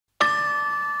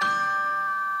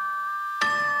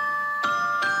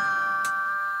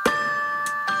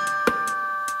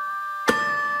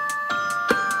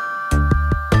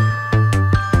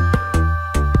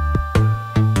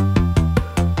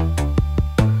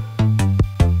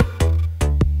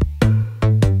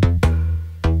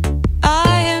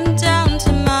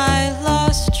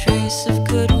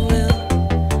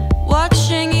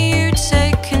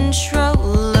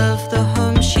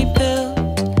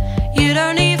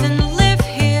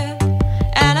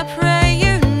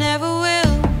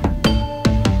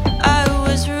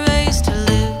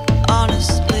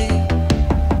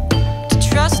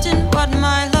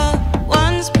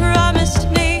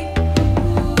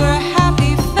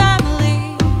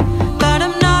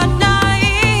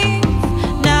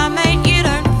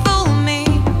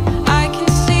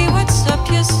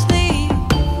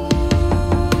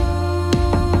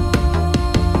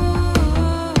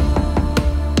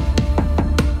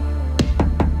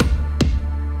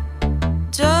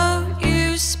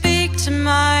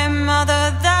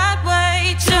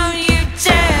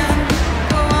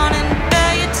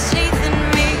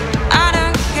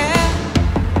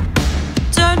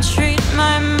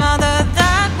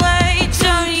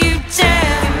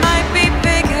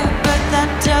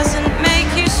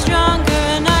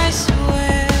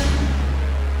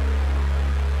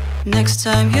Next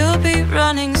time you'll be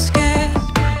running scared.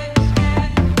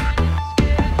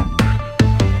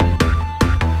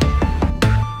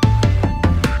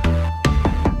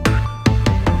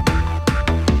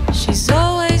 She's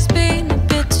always been a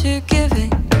bit too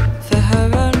giving for her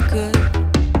own good.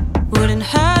 Wouldn't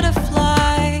hurt to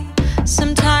fly.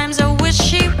 Sometimes I wish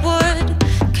she would,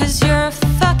 'cause you're a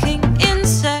fucking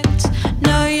insect.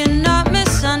 No, you're not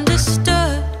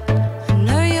misunderstood. I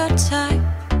know your type,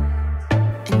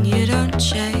 and you don't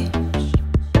change.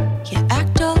 You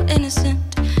act all innocent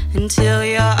until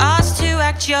you're asked to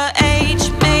act your age.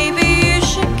 Maybe you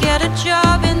should get a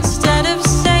job instead of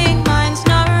saying mine's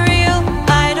not real.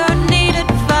 I don't need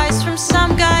advice from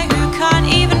some guy who can't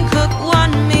even cook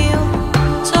one meal.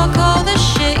 Talk all the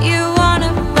shit you want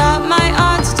about my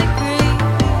arts degree.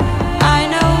 I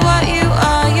know what you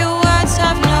are, your words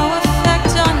have no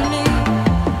effect on me.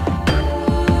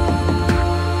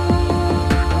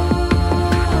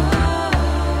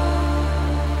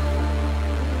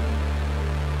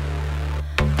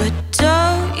 But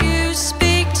don't you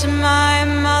speak to my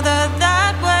mother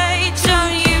that way.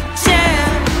 Don't you dare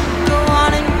go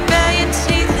on and bare your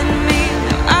teeth in me.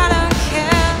 No, I don't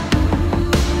care.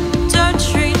 Don't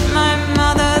treat my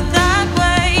mother that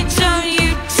way. Don't you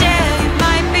dare. You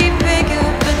might be bigger,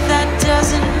 but that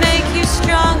doesn't make you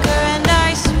stronger. And I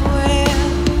swear,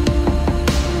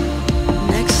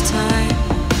 next time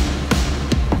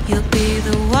you'll be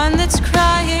the one that's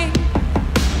crying,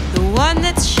 the one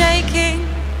that's shaking,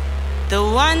 the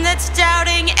one that's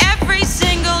doubting every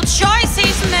single choice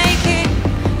he's making.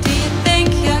 Do you think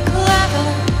you're clever?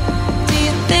 Do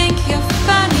you think you're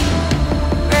funny?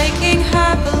 Breaking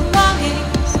her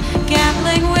belongings,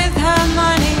 gambling with her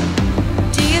money.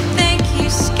 Do you think you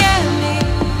scare me?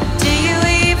 Do you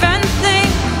even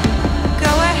think?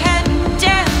 Go ahead and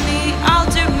dare me. I'll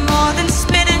do more than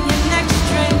spit in your next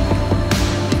drink.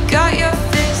 Got your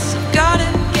fists, I've got a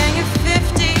gang of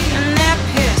 50, and they're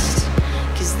pissed,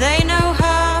 'cause they know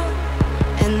her,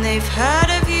 and they've heard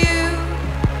of you,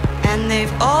 and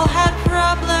they've all had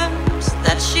problems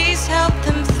that she's helped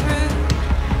them through.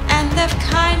 And they've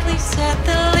kindly said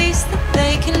the least that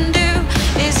they can do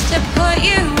is to put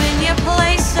you in your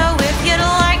place.